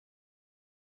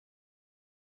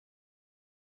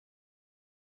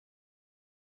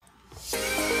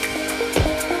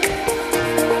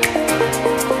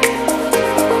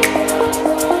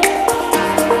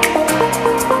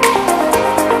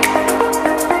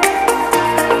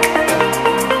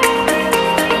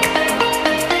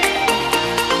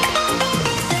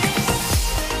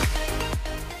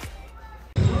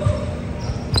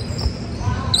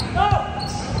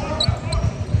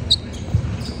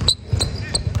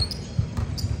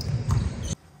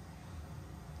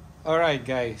Alright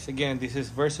guys, again this is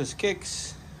versus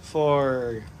kicks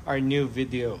for our new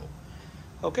video.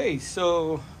 Okay,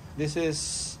 so this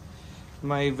is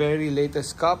my very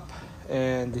latest cup,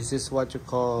 and this is what you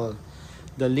call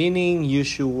the leaning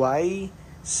Yushuai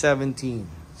 17.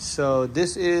 So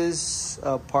this is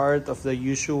a part of the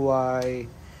Yushuai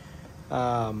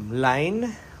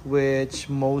line, which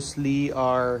mostly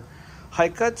are high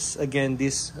cuts. Again,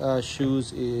 this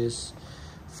shoes is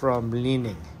from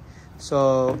leaning.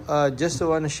 So just to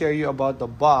want to share you about the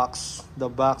box. The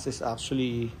box is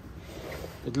actually,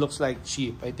 it looks like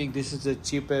cheap. I think this is the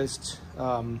cheapest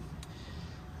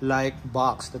like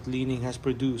box that Leaning has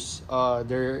produced.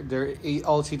 Their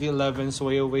all City 11s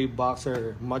way away box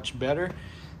are much better,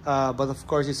 but of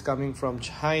course it's coming from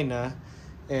China,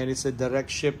 and it's a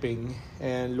direct shipping.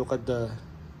 And look at the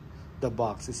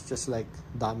box; it's just like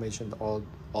damaged in all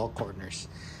corners.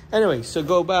 Anyway, so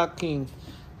go back in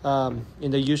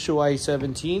the Yushuai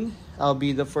 17. I'll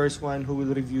be the first one who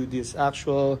will review these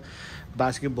actual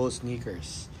basketball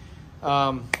sneakers.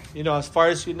 As far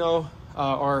as you know,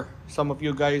 or some of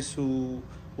you guys who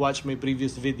watched my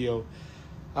previous video,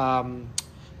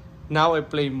 now I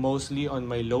play mostly on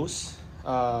my low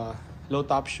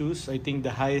top shoes. I think the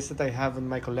highest that I have in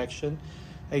my collection,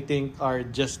 I think, are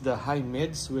just the high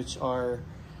mids, which are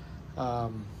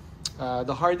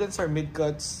the Hardens are mid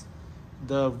cuts,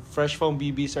 the Fresh Foam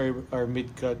BBs are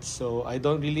mid cuts. So I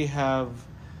don't really have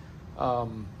a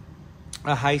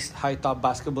high top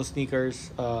basketball sneakers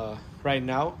right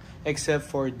now, except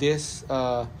for this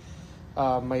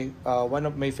my one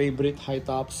of my favorite high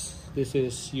tops. This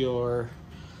is your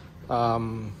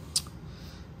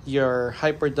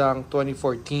Hyperdunk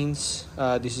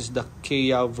 2014s. This is the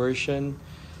KO version.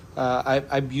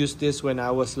 I've used this when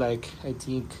I was like, I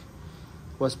think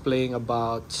was playing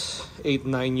about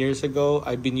 8-9 years ago.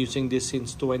 I've been using this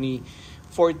since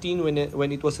 2014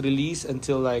 when it was released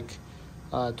until like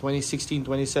 2016,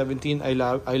 2017. I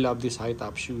love these high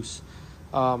top shoes.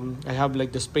 I have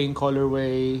like the Spain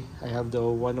colorway. I have the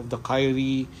one of the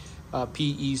Kyrie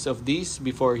PEs of these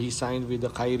before he signed with the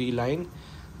Kyrie line.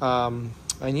 And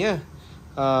yeah,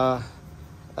 I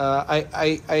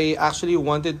actually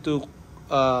wanted to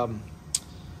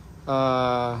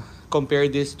compare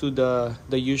this to the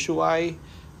Yushuai.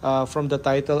 From the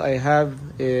title I have,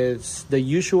 it's the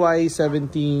Yushuai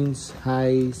 17's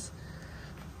highs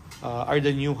are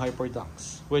the new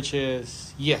Hyperdunks, which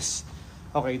is, yes,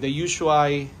 okay, the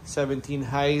Yushuai 17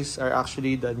 highs are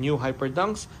actually the new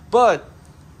Hyperdunks, but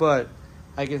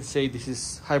I can say this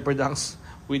is Hyperdunks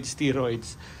with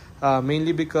steroids.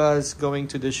 Mainly because going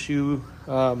to the shoe,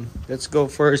 let's go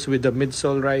first with the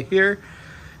midsole right here.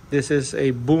 This is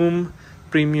a Boom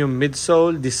Premium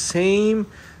midsole, the same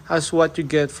as what you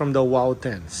get from the WOW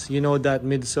 10s. You know that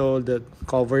midsole that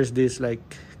covers this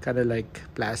like kind of like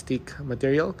plastic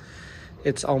material?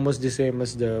 It's almost the same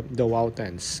as the WOW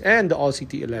 10s and the All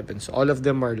City 11s. All of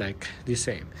them are like the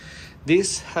same.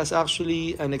 This has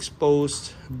actually an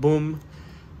exposed Boom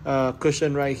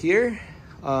cushion right here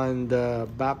on the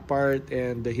back part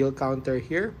and the heel counter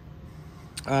here.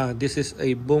 This is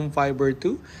a Boom fiber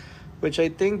too, which I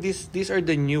think these are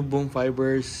the new Boom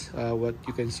fibers. What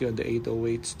you can see on the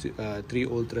 808s to 3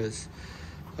 Ultras,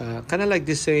 kind of like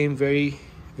the same, very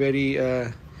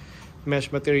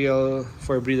mesh material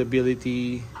for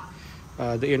breathability.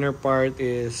 The inner part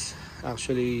is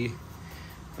actually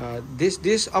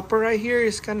this upper right here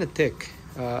is kind of thick.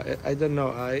 I don't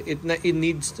know. It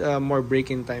needs more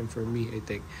break-in time for me, I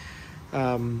think.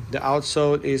 The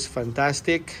outsole is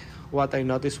fantastic. What I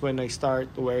noticed when I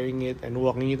start wearing it and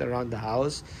walking it around the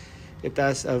house, it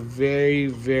has a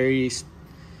very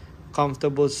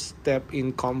comfortable step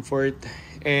in comfort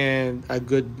and a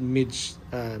good mid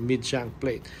shank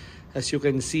plate. As you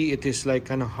can see, it is like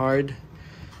kind of hard.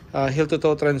 Heel to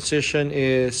toe transition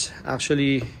is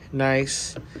actually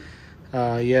nice.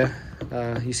 You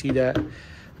see that.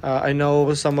 I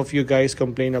know some of you guys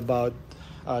complain about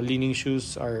leaning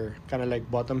shoes are kind of like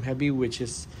bottom heavy, which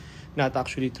is not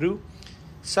actually true.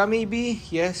 Some maybe,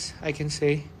 yes, I can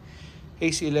say.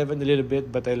 AC11 a little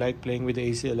bit, but I like playing with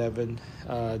the AC11.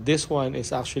 This one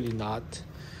is actually not.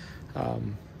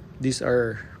 These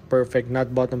are perfect,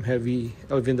 not bottom heavy,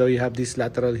 even though you have this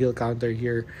lateral heel counter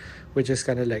here, which is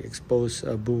kind of like exposed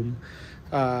Boom.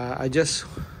 I just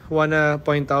want to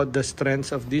point out the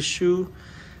strengths of this shoe.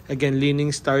 Again,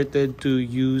 Leaning started to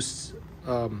use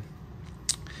I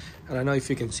don't know if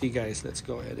you can see, guys. Let's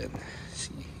go ahead and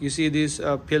see. You see this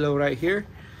pillow right here?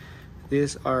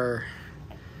 These are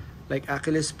like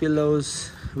Achilles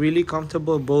pillows, really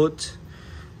comfortable both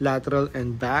lateral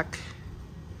and back.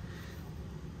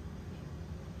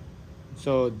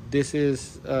 So this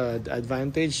is the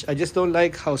advantage. I just don't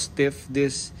like how stiff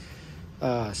this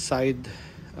side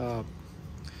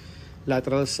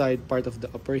lateral side part of the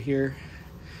upper here.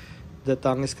 The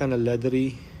tongue is kind of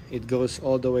leathery. It goes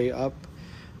all the way up,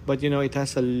 but you know, it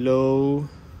has a low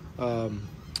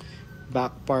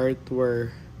back part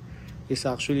where it's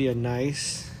actually a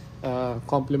nice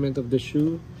complement of the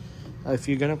shoe. If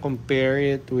you're gonna compare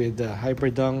it with the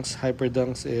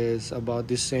Hyperdunks is about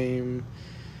the same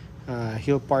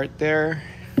heel part there.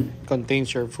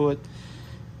 Contains your foot.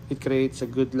 It creates a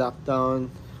good lockdown.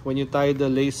 When you tie the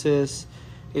laces,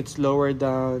 it's lower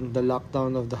than the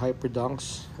lockdown of the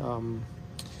Hyperdunks.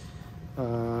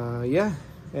 Yeah,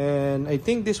 and I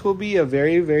think this will be a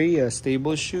very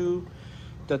stable shoe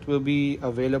that will be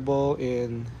available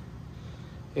in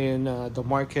the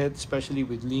market, especially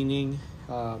with leaning.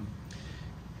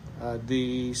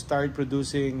 They started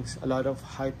producing a lot of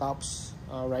high tops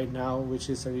right now, which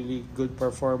is a really good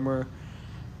performer.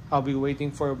 I'll be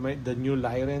waiting for the new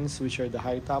Lyrens, which are the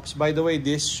high tops. By the way,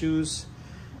 these shoes,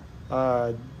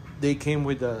 they came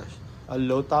with a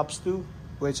low tops too,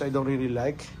 which I don't really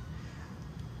like.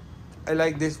 I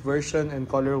like this version and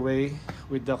colorway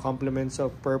with the complements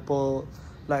of purple,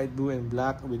 light blue, and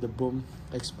black with the boom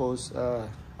exposed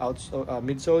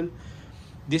midsole.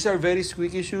 These are very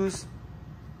squeaky shoes.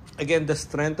 Again, the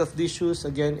strength of these shoes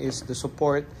again is the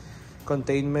support,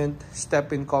 containment,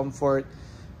 step-in comfort.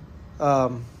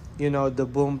 You know, the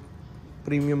boom,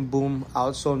 premium boom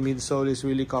outsole midsole is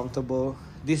really comfortable.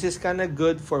 This is kind of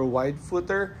good for wide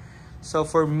footer. So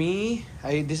for me,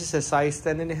 this is a size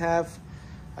 10.5.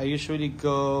 I usually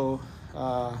go,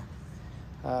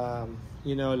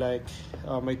 you know, like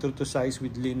my tutu size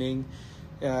with leaning.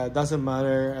 Doesn't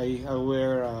matter. I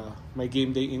wear my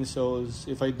game day insoles.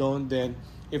 If I don't, then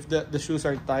if the shoes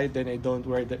are tight, then I don't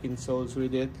wear the insoles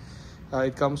with it.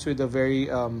 It comes with a very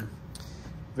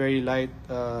light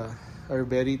or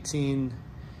very thin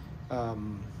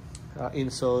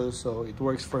insole, so it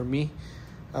works for me.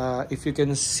 If you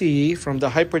can see from the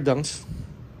Hyperdunks,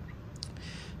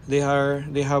 they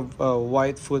have a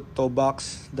wide foot toe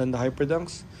box than the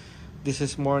Hyperdunks. This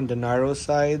is more on the narrow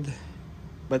side,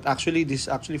 but actually this is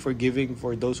actually forgiving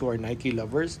for those who are Nike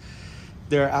lovers.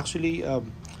 They're actually a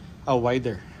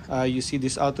wider. You see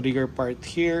this outrigger part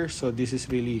here, so this is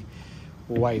really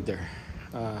wider.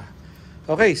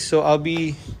 Okay, so I'll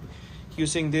be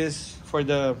using this for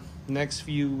the next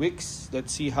few weeks.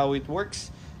 Let's see how it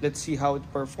works. Let's see how it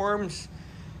performs.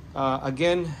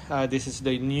 Again, this is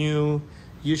the new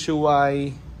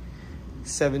Yushuai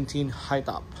 17 high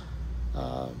top.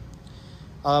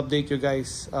 I'll update you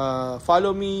guys.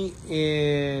 Follow me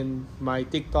in my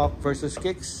TikTok versus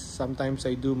kicks. Sometimes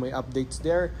I do my updates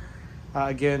there.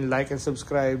 Again, like and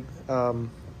subscribe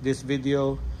this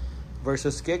video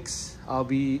versus kicks. I'll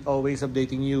be always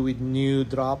updating you with new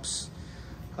drops.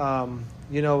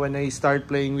 You know, when I start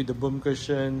playing with the boom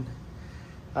cushion,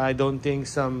 I don't think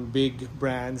some big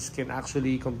brands can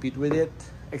actually compete with it,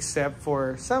 except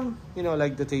for some, you know,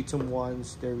 like the Tatum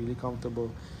ones. They're really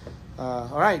comfortable.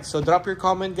 All right, so drop your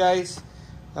comment, guys.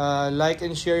 Like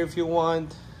and share if you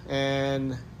want,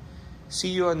 and see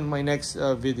you on my next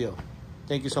video.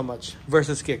 Thank you so much.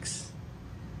 Versus kicks.